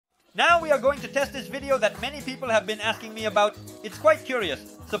Now we are going to test this video that many people have been asking me about. It's quite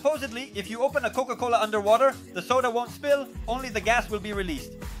curious. Supposedly, if you open a Coca-Cola underwater, the soda won't spill, only the gas will be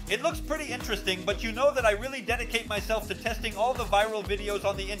released. It looks pretty interesting, but you know that I really dedicate myself to testing all the viral videos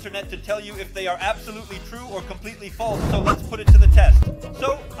on the internet to tell you if they are absolutely true or completely false, so let's put it to the test.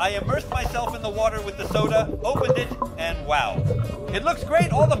 So, I immersed myself in the water with the soda, opened it, and wow. It looks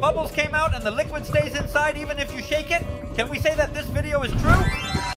great, all the bubbles came out and the liquid stays inside even if you shake it. Can we say that this video is true?